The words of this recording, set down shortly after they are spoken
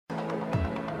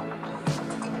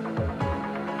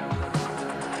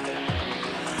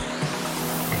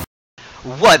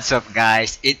What's up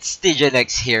guys, it's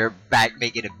TJNX here, back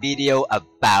making a video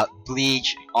about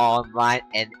Bleach Online,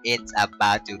 and it's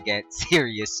about to get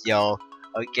serious, yo.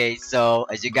 Okay, so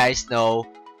as you guys know,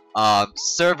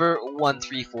 server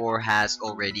 134 has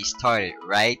already started,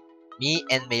 right? Me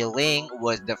and Mei Ling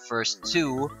was the first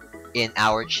two in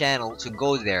our channel to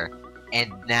go there, and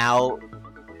now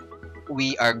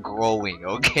we are growing,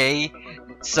 okay?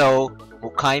 So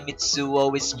Mukai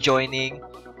Mitsuo is joining,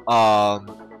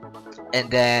 and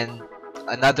then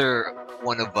another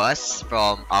one of us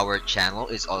from our channel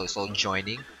is also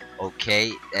joining,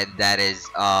 okay? And that is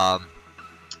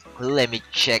let me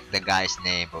check the guy's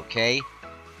name, okay?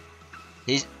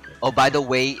 He's Oh, by the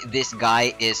way, this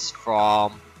guy is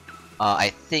from I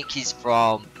think he's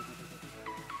from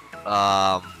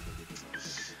um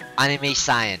Anime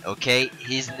Science, okay?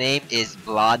 His name is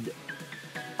Blood.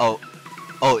 Oh,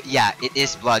 yeah, it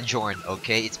is Blood Jorn,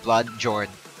 okay? It's Blood Jorn,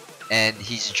 and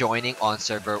he's joining on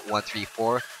server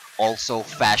 134. Also,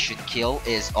 Fashion Kill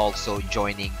is also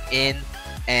joining in,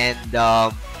 and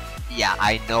yeah,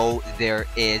 I know there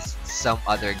is some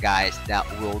other guys that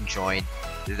will join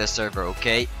the server.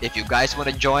 Okay, if you guys want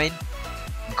to join,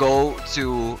 go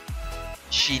to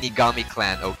Shinigami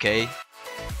Clan. Okay,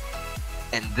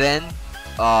 and then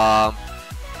um,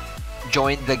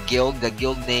 join the guild. The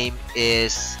guild name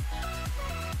is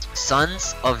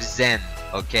Sons of Zen.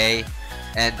 Okay,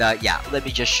 and yeah, let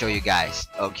me just show you guys.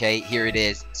 Okay, here it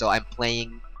is. So I'm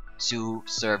playing two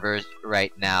servers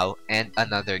right now and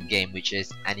another game, which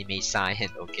is Anime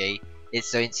Science. Okay, it's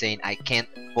so insane, I can't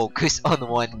focus on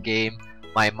one game.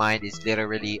 My mind is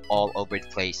literally all over the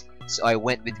place. So I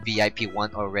went with VIP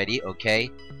 1 already. Okay,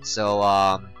 so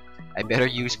I better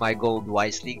use my gold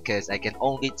wisely, because I can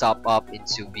only top up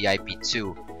into VIP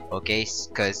 2. Okay,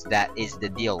 because that is the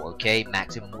deal. Okay,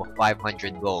 maximum of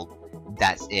 500 gold,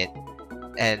 that's it.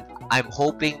 And I'm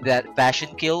hoping that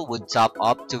Fashion Kill would top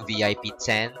up to VIP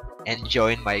 10 and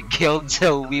join my guild,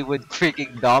 so we would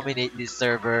freaking dominate this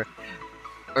server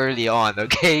early on.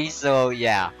 Okay, so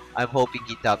yeah, I'm hoping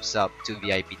he tops up to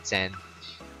VIP 10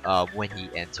 when he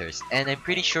enters, and I'm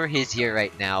pretty sure he's here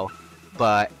right now,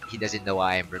 but he doesn't know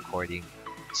I am recording.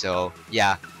 So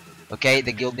yeah, okay,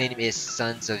 the guild name is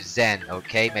Sons of Zen.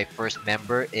 Okay, my first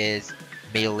member is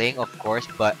Mei Ling, of course,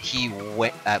 but he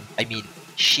went.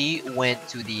 She went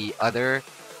to the other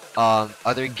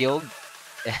guild,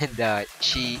 and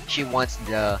she wants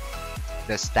the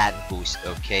stat boost.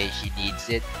 Okay, she needs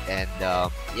it, and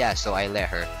yeah, so I let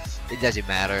her. It doesn't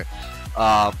matter.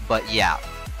 But yeah,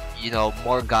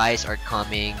 more guys are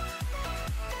coming.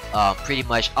 Pretty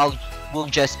much, we'll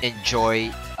just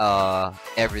enjoy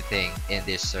everything in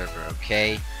this server.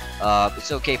 Okay,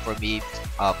 it's okay for me,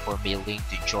 for Mei Ling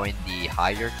to join the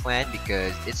higher clan,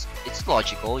 because it's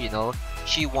logical.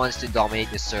 She wants to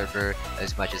dominate the server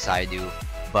as much as I do,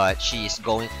 but she's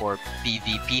going for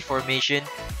PvP formation,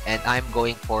 and I'm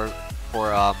going for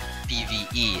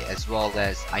PvE, as well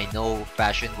as I know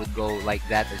Fashion would go like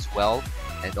that as well,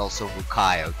 and also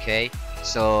Mukai. Okay,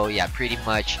 so yeah, pretty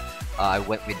much I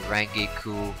went with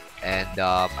Rangiku, and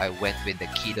I went with the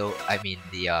Kido. I mean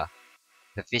the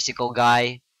physical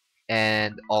guy,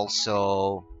 and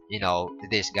also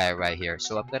this guy right here.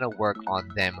 So I'm gonna work on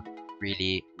them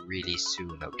really really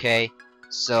soon. Okay,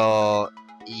 so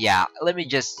yeah, let me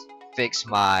just fix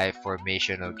my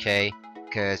formation. Okay,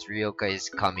 because Ryoka is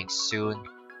coming soon,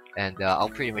 and I'll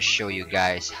pretty much show you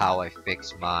guys how I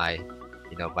fix my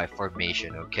my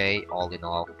formation. Okay, all in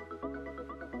all,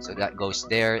 so that goes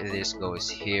there, this goes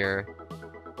here.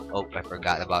 Oh, I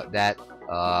forgot about that.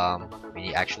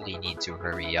 We actually need to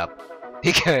hurry up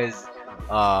because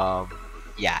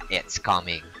yeah, it's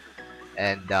coming.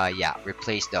 And yeah,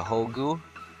 replace the Hogu,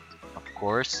 of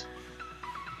course.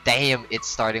 Damn, it's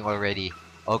starting already.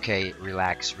 Okay,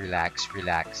 relax, relax,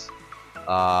 relax.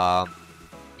 Um,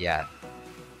 yeah,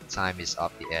 time is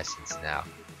of the essence now.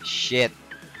 Shit,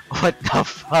 what the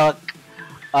fuck?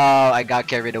 I got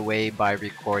carried away by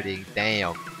recording.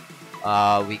 Damn.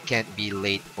 We can't be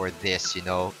late for this,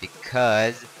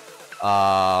 because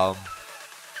um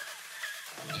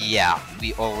yeah,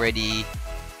 we already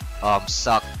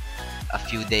sucked a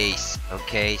few days.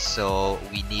 Okay, so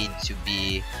we need to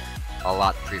be a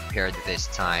lot prepared this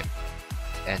time,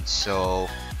 and so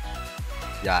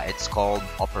yeah, it's called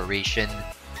Operation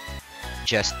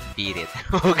Just Beat It.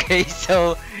 Okay,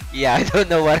 so yeah, I don't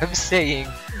know what I'm saying,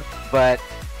 but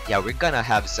yeah, we're gonna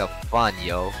have some fun,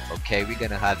 yo. Okay, we're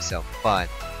gonna have some fun.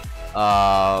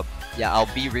 Yeah,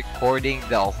 I'll be recording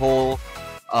the whole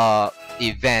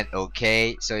event.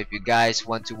 Okay, so if you guys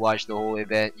want to watch the whole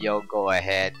event, yo, go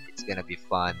ahead, it's gonna be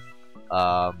fun.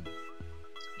 um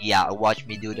yeah, watch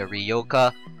me do the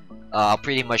Ryoka, I'll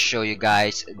pretty much show you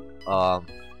guys, um,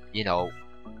 you know,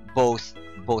 both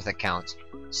both accounts.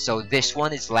 So this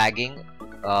one is lagging.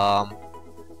 Um,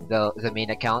 the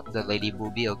main account, the Lady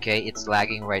Booby. Okay, it's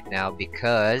lagging right now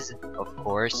because, of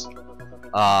course,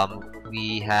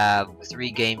 we have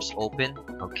 3 games open.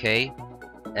 Okay,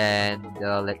 and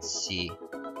let's see.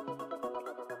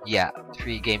 Yeah,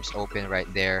 3 games open right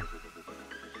there,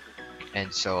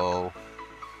 and so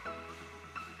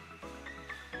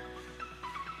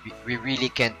we really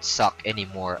can't suck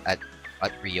anymore at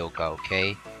Ryoka.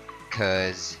 Okay,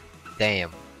 cause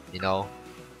damn, you know,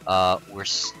 I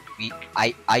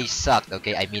sucked.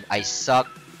 Okay, I mean I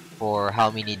sucked for how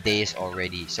many days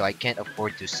already, so I can't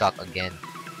afford to suck again,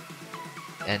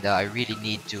 and I really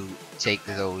need to take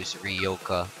those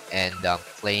Ryoka and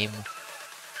claim,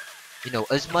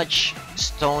 as much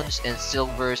stones and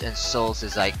silvers and souls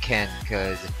as I can,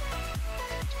 cause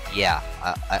yeah,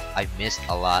 I missed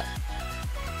a lot,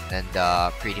 and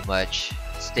pretty much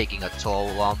it's taking a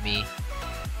toll on me,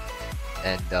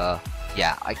 and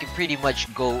yeah, I can pretty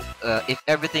much go, if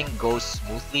everything goes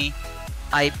smoothly,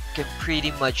 I can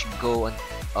pretty much go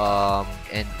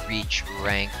and reach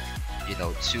rank,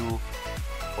 2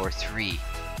 or 3,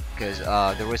 because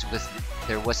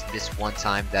there was this one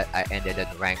time that I ended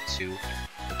at rank 2.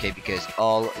 Okay, because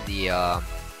all the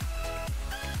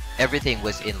everything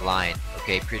was in line.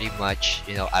 Okay, pretty much,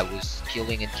 I was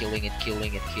killing and killing and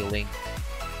killing and killing,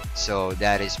 so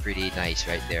that is pretty nice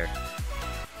right there.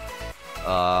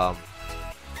 um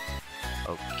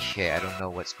okay, I don't know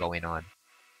what's going on,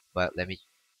 but let me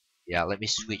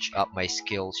switch up my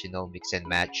skills, mix and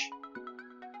match,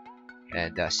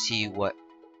 and see what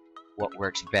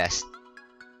works best.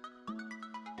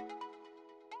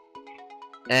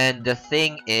 And the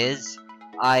thing is,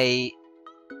 I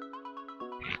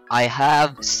I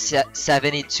have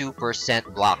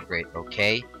 72% block rate,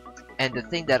 okay? And the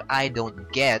thing that I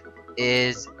don't get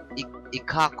is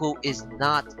Ikaku is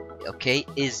not, okay,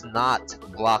 is not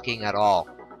blocking at all.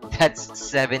 That's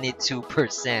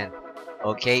 72%.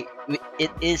 Okay,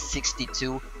 it is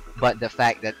 62, but the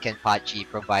fact that Kenpachi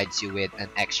provides you with an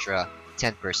extra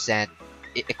 10%,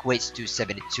 it equates to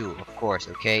 72, of course.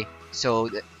 Okay, so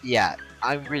yeah,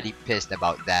 I'm really pissed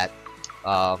about that.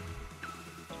 Um,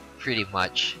 Pretty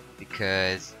much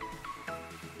because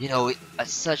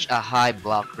such a high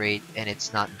block rate and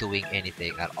it's not doing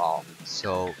anything at all.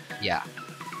 So yeah,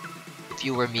 if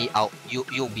you were me,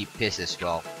 you'll be pissed as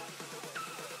well.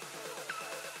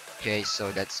 Okay,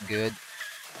 so that's good.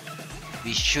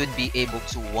 We should be able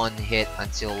to one hit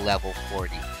until level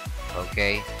 40.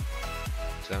 Okay,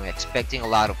 so I'm expecting a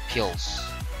lot of kills,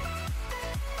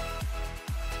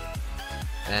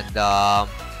 and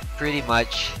pretty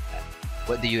much,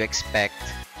 what do you expect?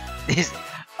 This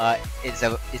it's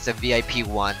a VIP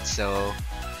one, so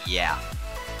yeah.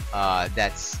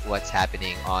 That's what's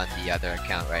happening on the other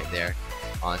account right there,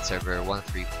 on server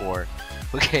 134.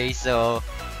 Okay, so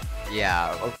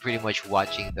yeah, I'm pretty much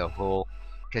watching the whole,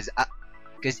 because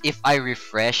if I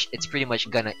refresh, it's pretty much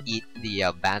gonna eat the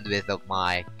bandwidth of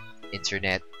my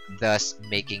internet, thus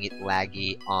making it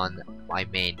laggy on my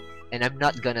main. And I'm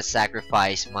not gonna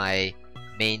sacrifice my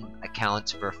main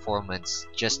account performance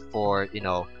just for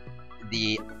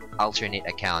the alternate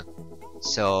account.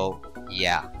 So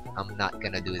yeah, I'm not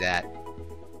gonna do that.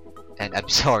 And I'm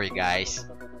sorry guys,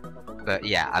 but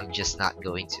yeah, I'm just not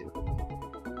going to.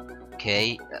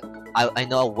 Okay, I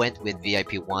know I went with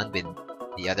VIP 1 with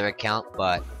the other account,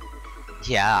 but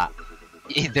yeah,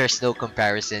 there's no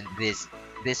comparison. This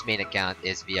main account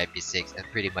is VIP 6, and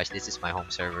pretty much this is my home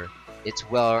server. It's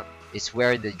where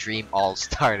the dream all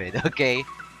started. Okay,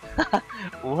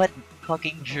 what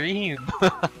fucking dream?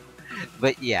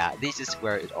 But yeah, this is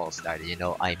where it all started.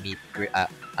 I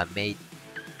made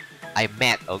I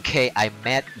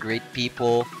met great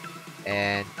people,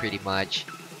 and pretty much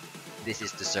this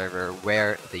is the server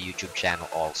where the YouTube channel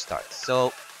all starts.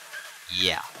 So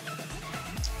yeah.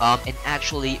 And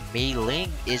actually, Mei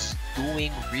Ling is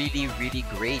doing really really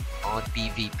great on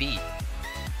PvP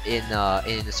in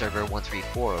the server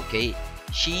 134. Okay,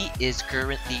 she is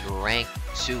currently rank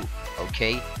 2.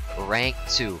 Okay, rank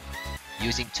 2,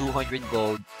 using 200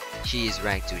 gold. She is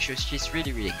rank 2. She's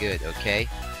really really good. Okay,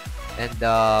 and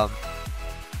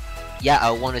yeah,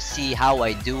 I want to see how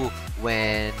I do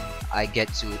when I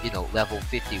get to level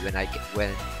 50, when I can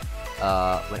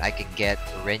get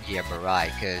Renji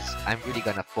Barai, because I'm really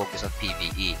gonna focus on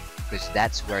PvE, because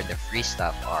that's where the free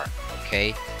stuff are.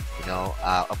 Okay,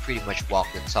 I'll pretty much walk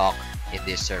the talk in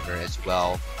this server as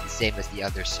well, the same as the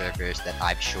other servers that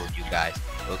I've showed you guys.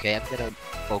 Okay, I'm gonna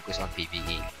focus on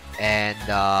PvE, and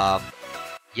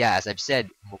yeah, as I've said,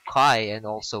 Mukai and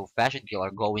also Fashion Kill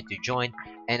are going to join,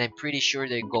 and I'm pretty sure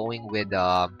they're going with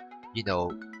you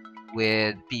know,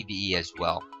 with PVE as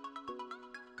well.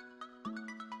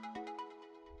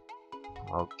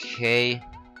 Okay,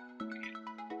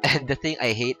 and the thing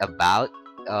I hate about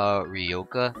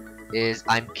Ryoka is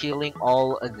I'm killing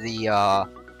all of the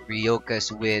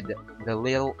Ryokas with the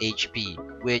little HP,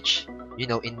 which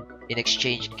in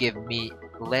exchange give me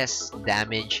less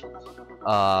damage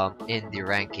in the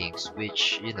rankings,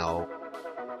 which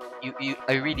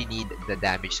I really need the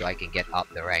damage so I can get up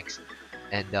the ranks,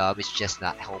 and it's just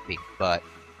not helping. But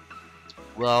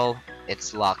well,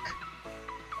 it's luck,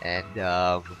 and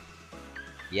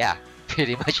yeah,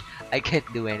 pretty much I can't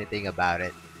do anything about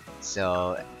it.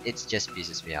 So it just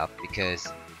pisses me off because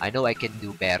I know I can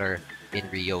do better in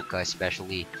Ryoka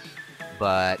especially,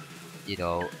 but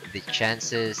the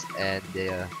chances and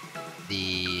the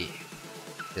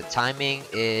the timing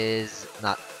is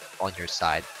not on your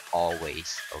side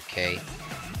always, okay?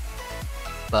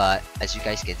 But as you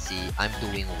guys can see, I'm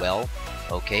doing well,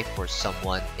 okay, for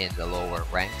someone in the lower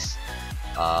ranks.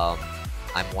 Um,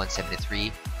 I'm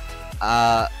 173.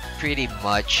 Pretty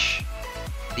much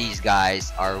these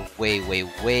guys are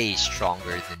way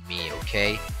stronger than me,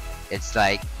 okay? It's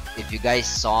like if you guys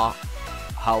saw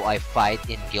how I fight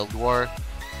in Guild War,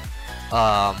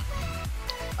 um,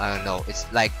 I don't know,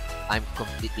 it's like I'm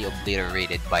completely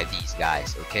obliterated by these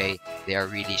guys, okay? They are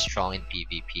really strong in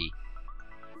PvP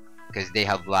because they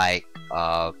have like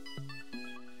what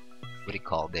do you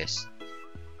call this?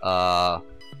 Uh,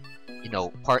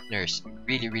 partners,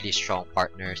 really strong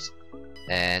partners,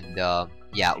 and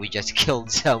yeah, we just killed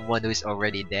someone who's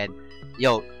already dead.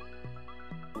 Yo,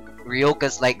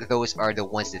 Ryokas like those are the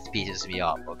ones that pisses me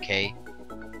off. Okay,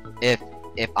 if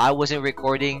if I wasn't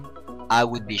recording, I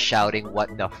would be shouting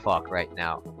 "What the fuck" right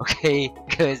now. Okay,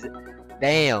 cause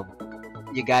damn,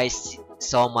 you guys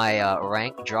saw my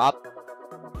rank drop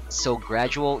so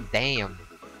gradual. Damn,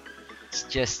 it's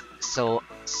just so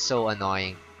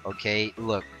annoying. Okay,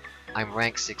 look, I'm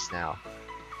rank 6 now.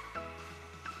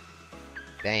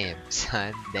 Damn,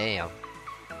 son, damn.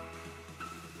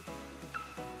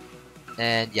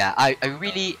 And yeah, I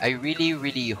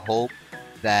really hope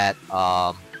that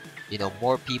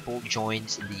more people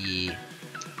joins the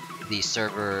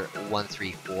server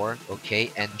 134,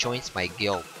 okay, and joins my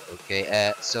guild,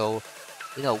 okay. So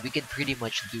we can pretty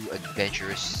much do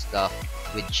adventurous stuff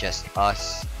with just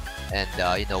us, and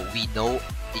we know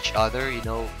each other.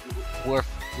 We're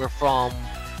we're from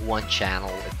one channel,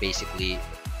 and basically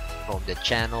from the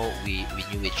channel we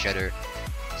knew each other.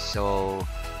 So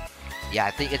yeah,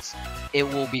 I think it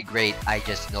will be great. I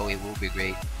just know it will be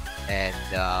great, and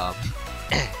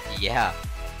yeah,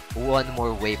 one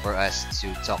more way for us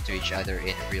to talk to each other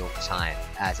in real time,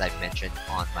 as I mentioned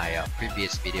on my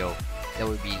previous video. That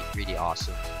would be really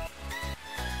awesome.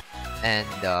 And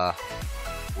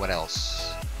what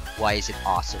else? Why is it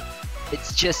awesome?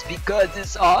 It's just because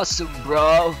it's awesome,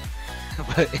 bro.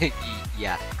 But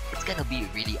yeah, it's gonna be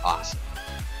really awesome.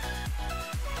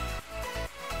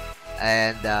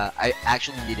 And I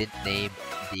actually didn't name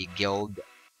the guild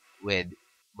with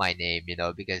my name,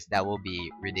 because that will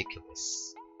be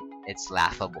ridiculous. It's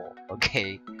laughable,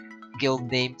 okay? Guild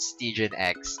name Stygian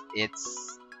X.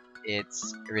 It's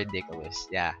ridiculous,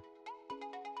 yeah.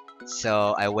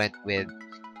 So I went with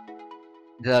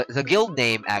the guild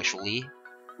name actually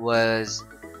was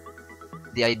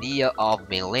the idea of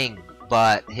Mei Ling,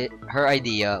 but her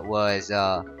idea was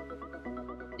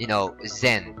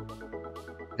Zen.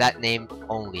 That name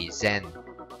only, Zen.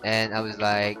 And I was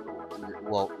like,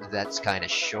 well, that's kind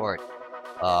of short.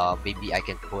 Maybe I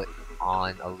can put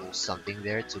on a little something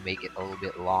there to make it a little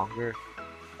bit longer.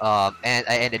 And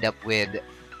I ended up with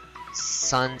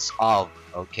Sons of,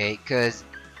 okay, because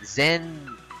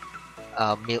Zen,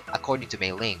 according to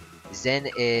Mei Ling, Zen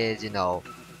is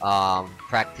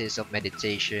practice of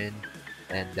meditation,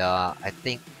 and I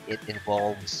think it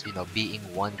involves being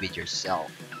one with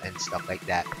yourself and stuff like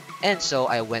that. And so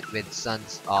I went with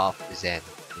Sons of Zen.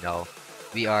 You know,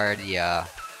 we are the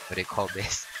what do you call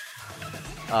this?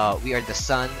 We are the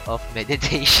son of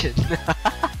meditation.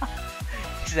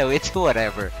 So it's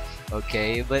whatever,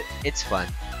 okay, but it's fun.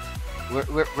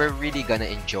 We're really gonna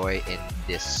enjoy in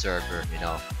this server,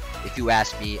 if you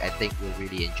ask me. I think we'll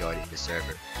really enjoy it in the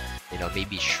server.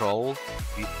 Maybe troll.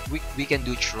 We can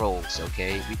do trolls,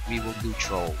 okay. We will do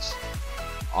trolls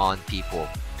on people,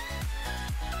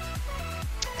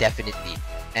 definitely.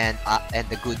 And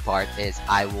the good part is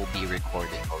I will be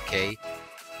recording, okay.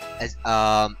 As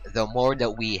the more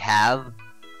that we have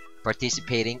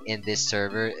participating in this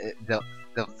server,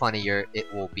 the funnier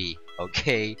it will be,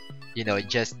 okay.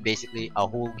 Just basically a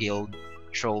whole guild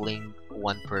trolling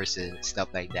one person, stuff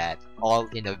like that, all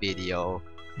in a video.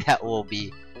 That will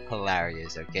be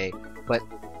hilarious, okay? But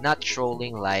not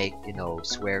trolling like,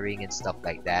 swearing and stuff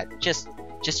like that. Just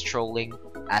trolling,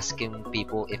 asking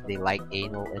people if they like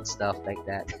anal and stuff like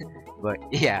that. But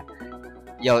yeah,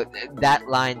 yo, that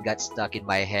line got stuck in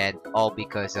my head all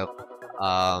because of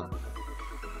um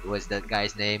what's that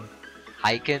guy's name?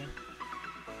 Hyken.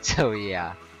 So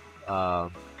yeah.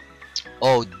 Um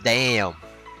oh damn.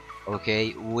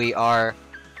 Okay, we are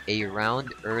a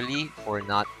round early for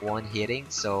not one hitting,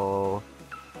 so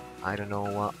I don't know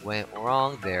what went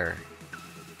wrong there.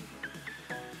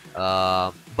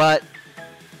 But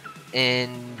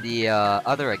in the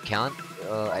other account,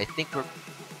 I think we're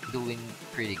doing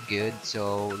pretty good.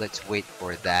 So let's wait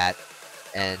for that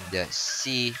and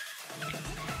see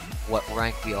what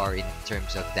rank we are in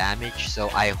terms of damage. So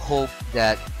I hope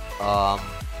that um,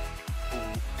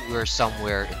 we're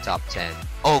somewhere in top 10.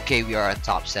 Okay, we are on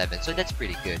top 7, so that's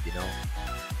pretty good.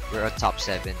 We're on top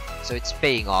 7, so it's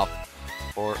paying off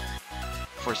for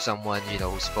someone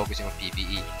who's focusing on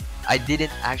PvE. I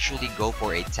didn't actually go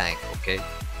for a tank, okay?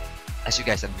 As you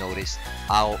guys have noticed,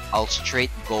 I'll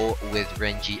straight go with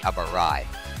Renji Abarai.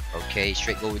 Okay,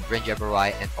 straight go with Renji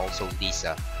Abarai and also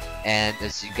Lisa. And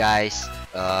as you guys,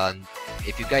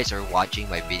 if you guys are watching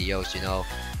my videos,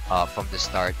 from the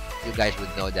start, you guys would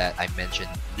know that I mentioned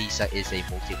Lisa is a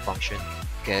multifunction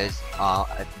because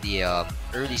at the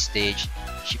early stage,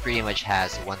 she pretty much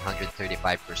has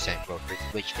 135% growth rate,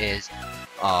 which is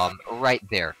right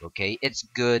there. Okay, it's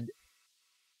good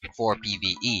for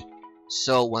PvE.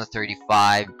 So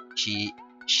 135, she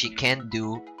can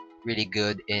do really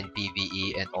good in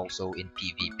PvE and also in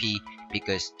PvP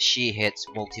because she hits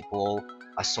multiple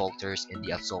assaulters in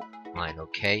the assault line.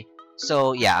 Okay,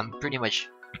 so yeah, I'm pretty much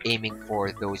aiming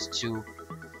for those two,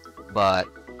 but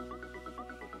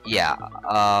yeah,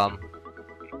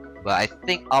 but I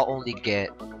think I'll only get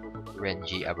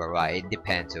Renji Abarai. It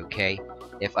depends, okay?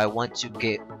 If I want to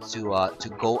get to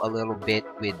go a little bit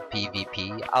with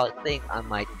PvP, I think I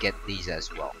might get these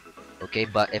as well. Okay,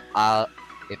 but if I'll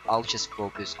just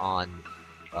focus on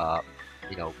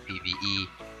PvE,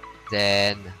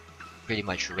 then pretty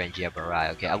much Renji Abarai.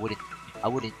 Okay, I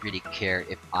wouldn't really care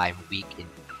if I'm weak in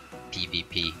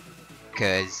PvP,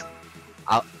 cause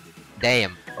I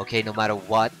damn, okay, no matter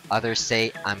what others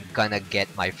say, I'm gonna get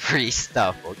my free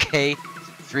stuff, okay?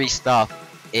 Free stuff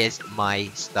is my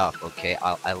stuff, okay?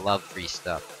 I love free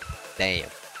stuff. Damn.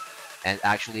 And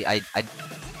actually, I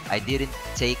didn't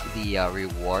take the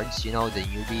rewards, the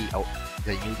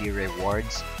newbie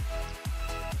rewards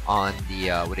on the,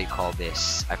 what do you call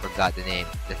this? I forgot the name.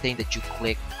 The thing that you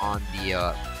click on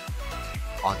the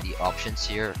options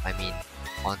here, I mean,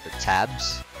 on the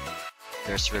tabs.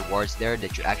 There's rewards there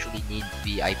that you actually need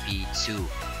VIP 2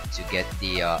 to get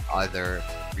the other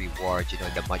rewards,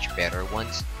 the much better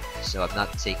ones. So I'm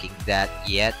not taking that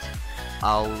yet.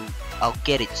 I'll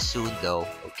get it soon though,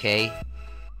 okay?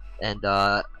 And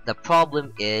the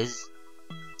problem is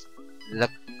the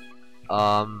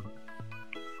um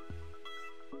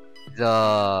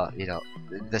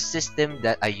the system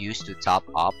that I used to top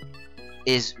up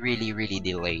is really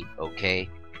delayed, okay?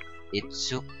 It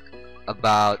took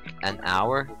about an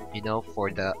hour,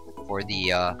 for the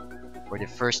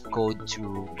first code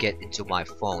to get into my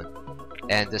phone,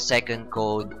 and the second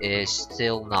code is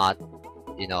still not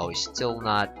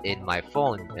in my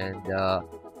phone, and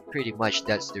pretty much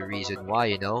that's the reason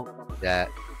why that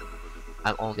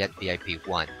I'm only at VIP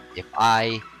 1. If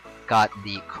I got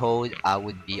the code, I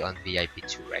would be on VIP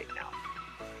 2 right now.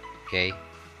 Okay,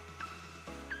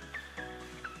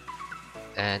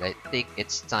 and I think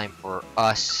it's time for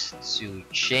us to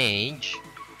change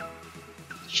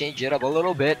it up a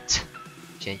little bit.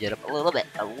 Change it up a little bit,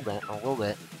 a little bit, a little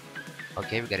bit.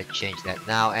 Okay, we gotta change that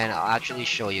now, and I'll actually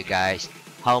show you guys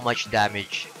how much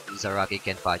damage Zaraki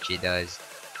Kenpachi does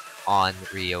on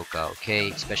Ryoka. Okay,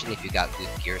 especially if you got good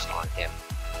gears on him.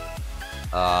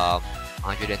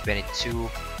 122,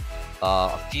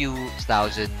 a few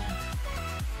thousand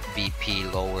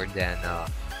BP lower than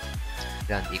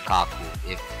Ikaku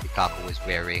if Ikaku was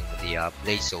wearing the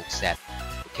Blaze Soul set.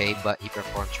 Okay, but he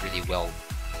performs really well.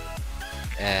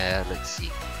 Let's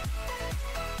see.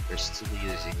 We're still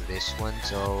using this one,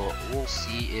 so we'll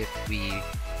see if we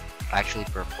actually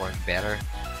perform better.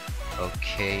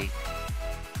 Okay.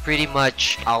 Pretty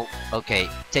much, okay,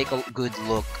 take a good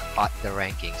look at the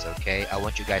rankings, okay? I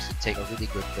want you guys to take a really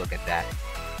good look at that.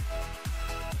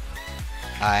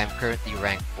 I'm currently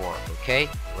rank 4, okay?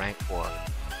 Rank 4.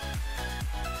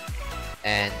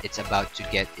 And it's about to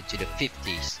get into the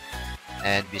 50s.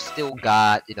 And we still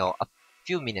got, a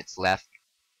few minutes left.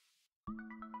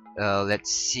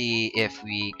 Let's see if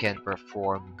we can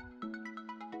perform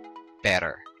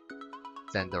better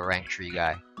than the rank 3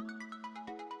 guy.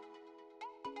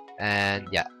 And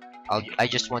yeah, I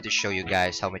just want to show you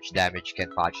guys how much damage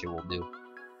Kenpachi will do,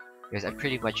 because I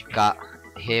pretty much got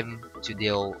him to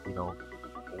deal, you know,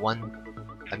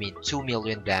 2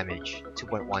 million damage,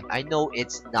 2.1. I know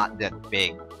it's not that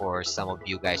big for some of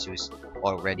you guys who's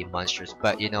already monsters,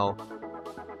 but you know,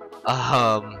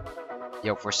 um,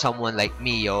 yo, for someone like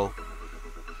me, yo,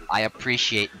 I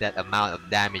appreciate that amount of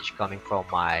damage coming from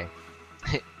my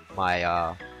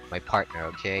my my partner.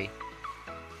 Okay,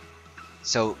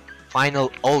 so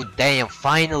oh damn,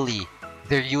 finally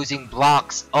they're using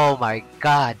blocks. Oh my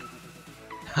god.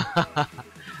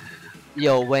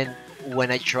 Yo, when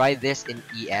I tried this in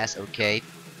ES, okay,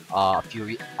 a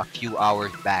few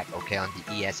hours back, okay, on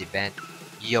the ES event,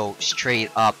 yo, straight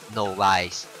up, no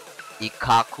lies,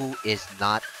 Ikaku is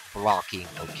not blocking,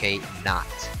 okay, not,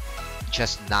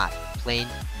 just not, plain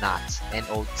not,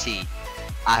 NOT.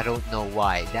 I don't know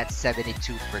why. That's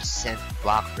 72%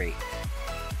 block rate.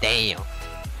 Damn,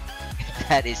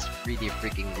 that is really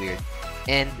freaking weird,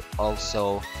 and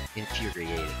also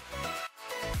infuriating.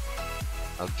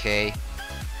 Okay.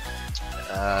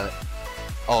 Uh,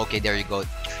 oh, okay, there you go.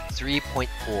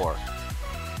 3.4.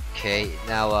 Okay,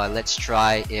 now let's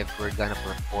try if we're gonna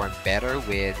perform better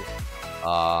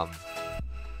um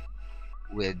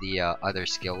with the other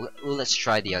skill. Let's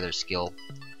try the other skill.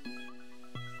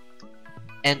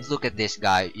 And look at this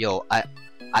guy. Yo,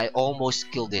 I almost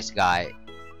killed this guy,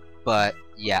 but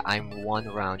yeah, I'm 1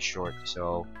 round short.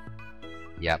 So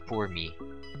yeah, poor me.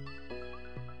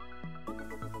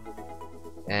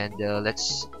 And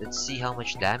let's see how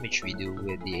much damage we do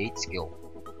with the 8 skill,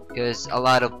 because a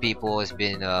lot of people has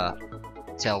been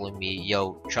telling me,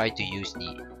 yo, try to use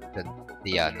the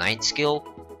 9th skill.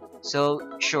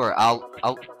 So sure,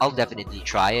 I'll definitely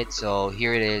try it. So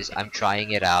here it is. I'm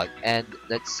trying it out, and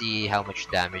let's see how much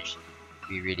damage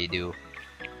we really do.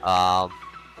 Um,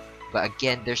 but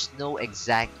again, there's no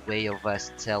exact way of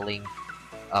us telling.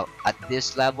 At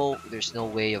this level, there's no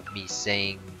way of me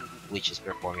saying which is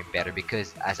performing better,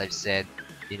 because as I've said,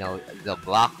 you know, the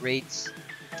block rates,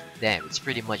 damn, it's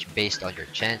pretty much based on your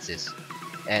chances.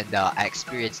 And I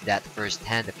experienced that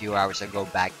firsthand a few hours ago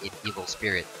back in Evil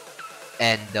Spirit.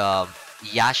 And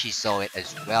Yashi saw it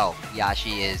as well.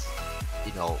 Yashi is,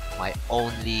 you know, my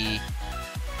only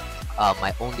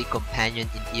companion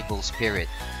in Evil Spirit,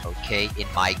 okay, in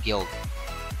my guild.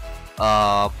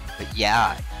 But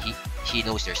yeah, he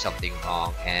knows there's something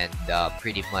wrong, and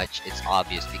pretty much it's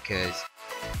obvious, because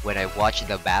when I watch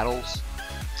the battles,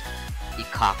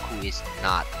 Ikaku is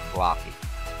not blocking,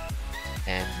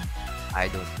 and I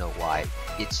don't know why.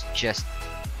 It's just,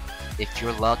 if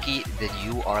you're lucky, then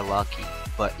you are lucky,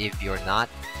 but if you're not,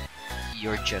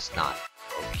 you're just not.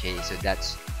 Okay, so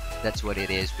that's what it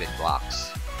is with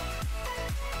blocks.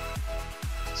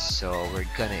 So we're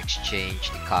gonna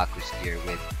exchange Ikaku's gear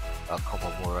with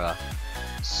Komamura,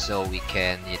 so we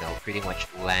can, you know, pretty much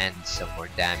land some more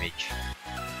damage.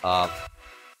 Um,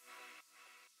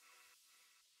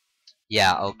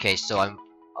 yeah, okay, so I'm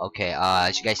okay.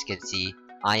 As you guys can see,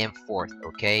 I am 4th.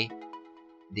 Okay,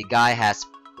 the guy has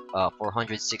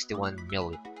 461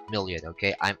 million.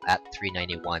 Okay, I'm at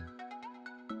 391.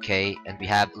 Okay, and we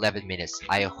have 11 minutes.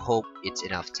 I hope it's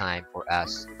enough time for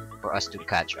us to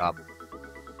catch up,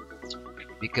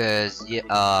 because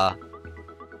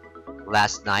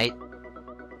last night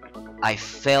I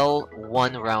fell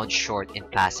 1 round short in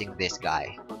passing this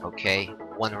guy. Okay,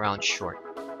 1 round short,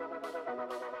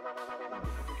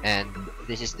 and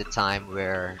this is the time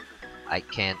where I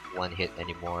can't one hit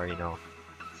anymore. You know,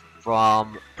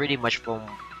 from pretty much from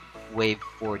wave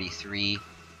 43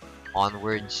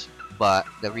 onwards. But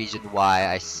the reason why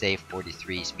I say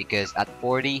 43 is because at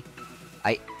 40,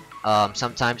 I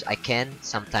sometimes I can,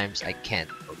 sometimes I can't.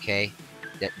 Okay,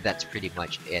 that's pretty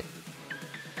much it.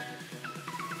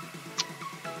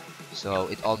 So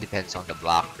it all depends on the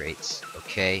block rates.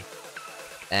 Okay,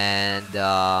 and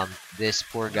this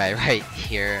poor guy right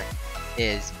here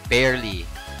is barely,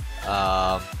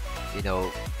 um, you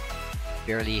know,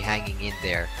 barely hanging in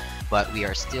there. But we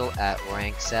are still at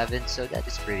rank 7, so that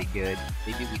is pretty good.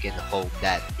 Maybe we can hold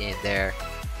that in there,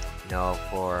 you know,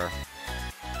 for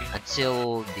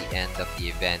until the end of the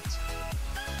event.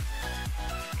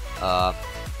 Uh,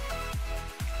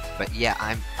 but yeah,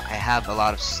 I have a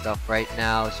lot of stuff right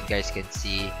now, as you guys can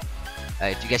see.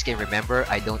 If you guys can remember,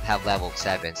 I don't have level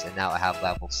 7s, and now I have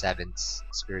level 7s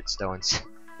Spirit Stones,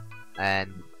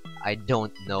 and I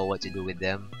don't know what to do with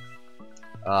them.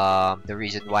 The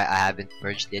reason why I haven't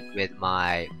merged it with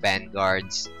my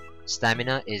Vanguard's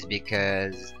stamina is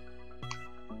because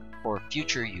for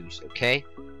future use. Okay,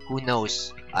 who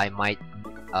knows? I might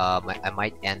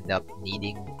end up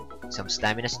needing some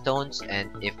stamina stones, and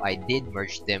if I did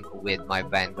merge them with my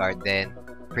Vanguard, then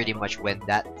pretty much when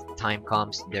that time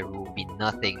comes, there will be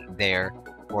nothing there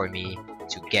for me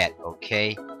to get.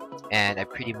 Okay, and I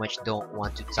pretty much don't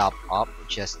want to top up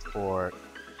just for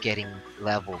getting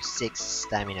level 6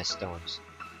 stamina stones.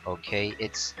 Okay,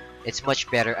 it's much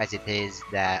better as it is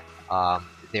that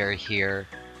they're here,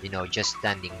 just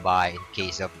standing by in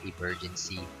case of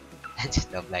emergency and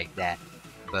stuff like that.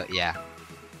 But yeah,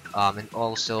 and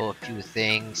also a few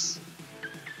things.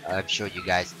 I've showed you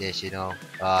guys this,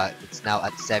 it's now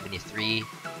at 73.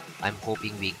 I'm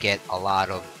hoping we get a lot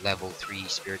of level 3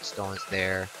 spirit stones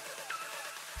there.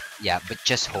 Yeah, but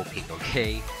just hoping,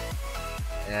 okay?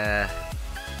 Uh,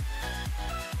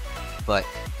 but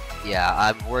yeah,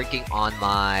 I'm working on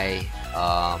my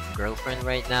girlfriend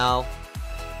right now.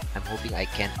 I'm hoping I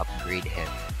can upgrade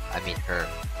her.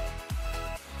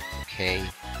 Okay,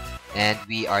 and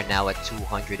we are now at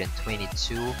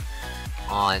 222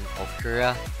 on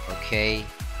Okura. Okay,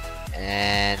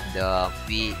 and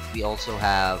we also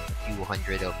have a few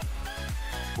hundred of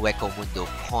Hueco Mundo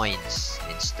coins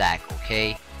in stack.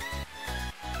 Okay,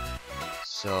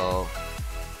 so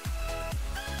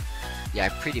yeah,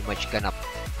 I'm pretty much gonna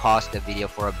pause the video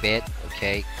for a bit,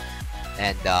 okay,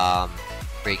 and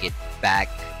bring it back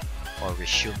or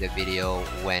resume the video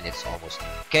when it's almost done.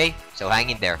 Okay, so hang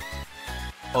in there.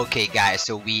 Okay, guys,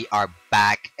 so we are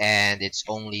back, and it's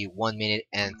only 1 minute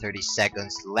and 30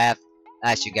 seconds left.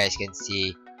 As you guys can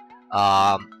see,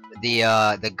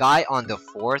 the guy on the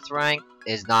 4th rank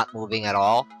is not moving at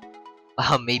all.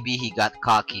 Maybe he got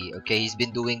cocky. Okay, he's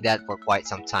been doing that for quite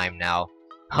some time now.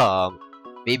 Um,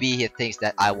 maybe he thinks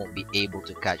that I won't be able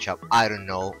to catch up. I don't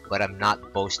know, but I'm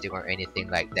not boasting or anything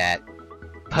like that.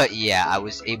 But yeah, I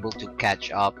was able to catch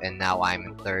up, and now I'm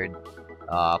in third.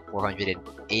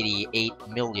 488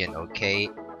 million. Okay,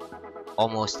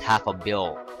 almost half a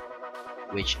bill,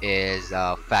 which is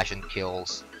Fashion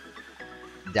Kills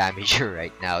damager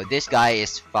right now. This guy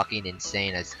is fucking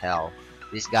insane as hell.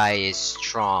 This guy is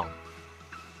strong.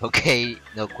 Okay,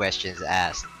 no questions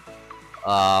asked.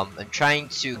 I'm trying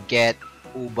to get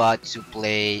Uba to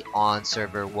play on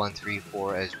server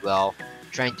 134 as well.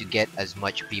 Trying to get as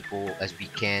much people as we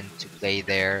can to play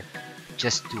there,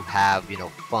 just to have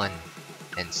fun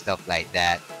and stuff like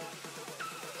that.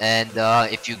 And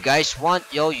if you guys want,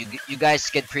 you guys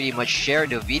can pretty much share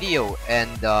the video and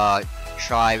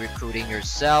try recruiting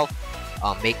yourself.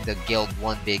 Make the guild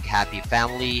one big happy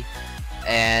family,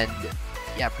 and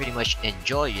yeah, pretty much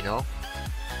enjoy.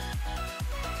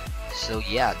 So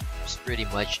yeah, that's pretty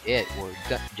much it. We're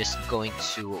just going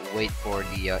to wait for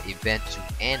the event to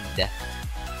end.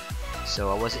 So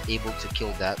I wasn't able to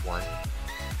kill that one,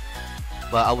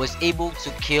 but I was able to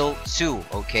kill two.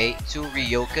 Okay, two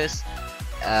Ryokas.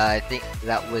 I think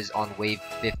that was on wave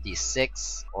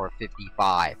 56 or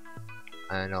 55.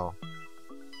 I don't know.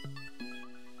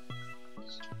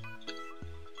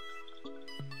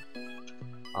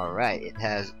 Alright, it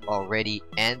has already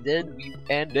ended. We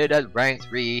ended at rank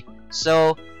 3.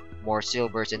 So, more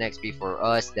silvers and XP for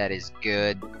us. That is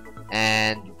good.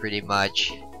 And pretty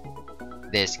much,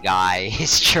 this guy is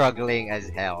struggling as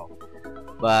hell.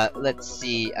 But let's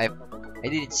see. I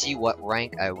didn't see what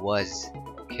rank I was.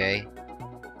 Okay.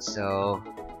 So,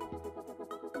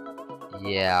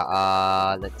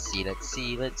 yeah. Let's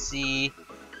see.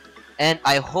 And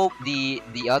I hope the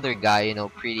other guy,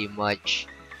 pretty much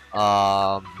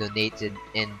donated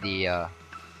in the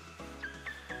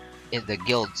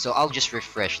guild. So I'll just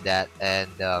refresh that and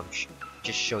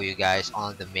just show you guys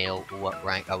on the mail what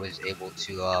rank I was able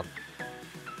to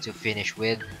finish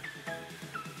with.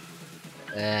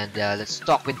 And let's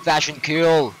talk with Fashion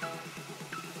Kill.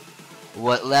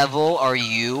 What level are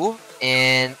you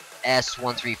in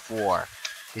S134?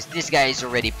 Because this guy is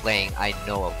already playing. I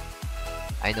know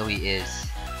he is.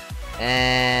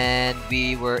 And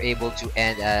we were able to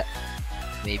end at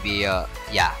maybe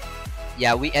yeah,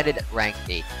 we ended at rank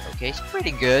 8. Okay, it's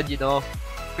pretty good,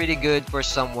 pretty good for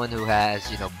someone who has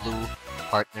blue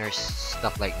partners,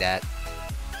 stuff like that.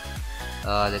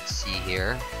 Let's see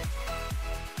here.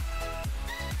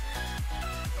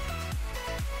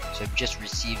 So I'm just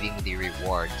receiving the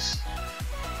rewards.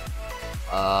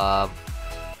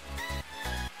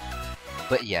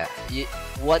 But yeah,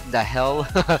 what the hell?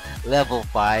 Level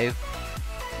 5?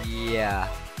 Yeah,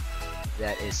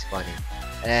 that is funny.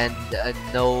 And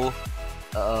no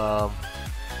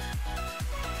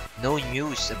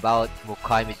news about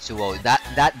Mukai Mitsuo.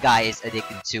 That guy is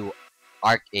addicted to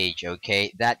Arcage,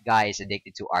 okay? That guy is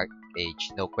addicted to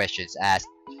Arcage. No questions asked.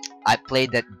 I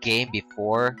played that game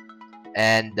before.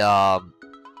 And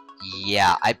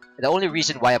yeah, I the only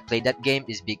reason why I played that game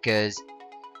is because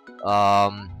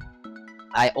um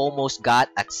I almost got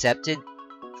accepted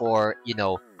for,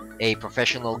 a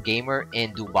professional gamer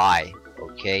in Dubai.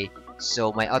 Okay,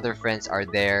 so my other friends are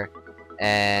there,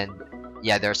 and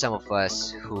yeah, there are some of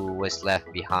us who was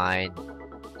left behind.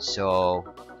 So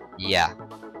yeah,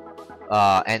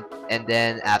 and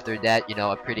then after that,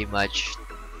 I pretty much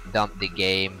dumped the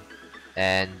game,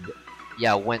 and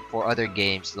yeah, went for other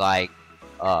games like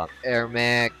Air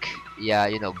Mech, yeah,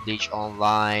 Bleach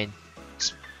Online,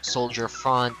 Soldier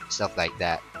Front, stuff like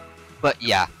that. But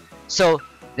yeah, so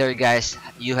there, guys,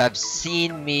 you have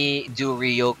seen me do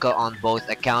Ryoka on both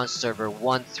accounts, server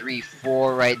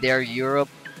 134 right there, Europe,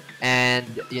 and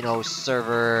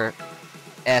server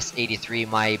S83,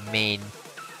 my main,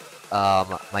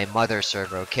 my mother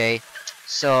server. Okay,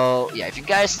 so yeah, if you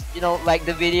guys like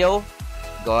the video,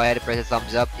 go ahead and press the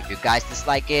thumbs up. If you guys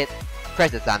dislike it,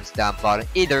 press the thumbs down button.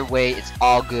 Either way, it's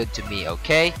all good to me.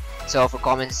 Okay, so for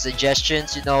comments,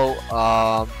 suggestions,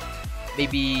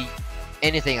 maybe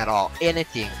anything at all,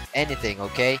 anything,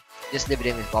 okay, just leave it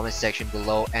in the comment section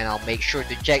below, and I'll make sure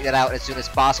to check that out as soon as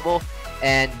possible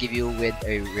and give you with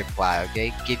a reply.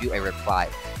 Okay, give you a reply.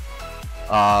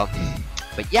 um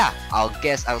but yeah,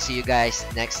 I'll see you guys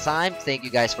next time. Thank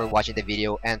you guys for watching the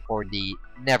video and for the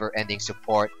never ending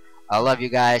support. I love you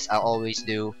guys, I always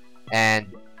do. And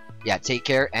yeah, take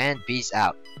care and peace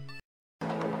out.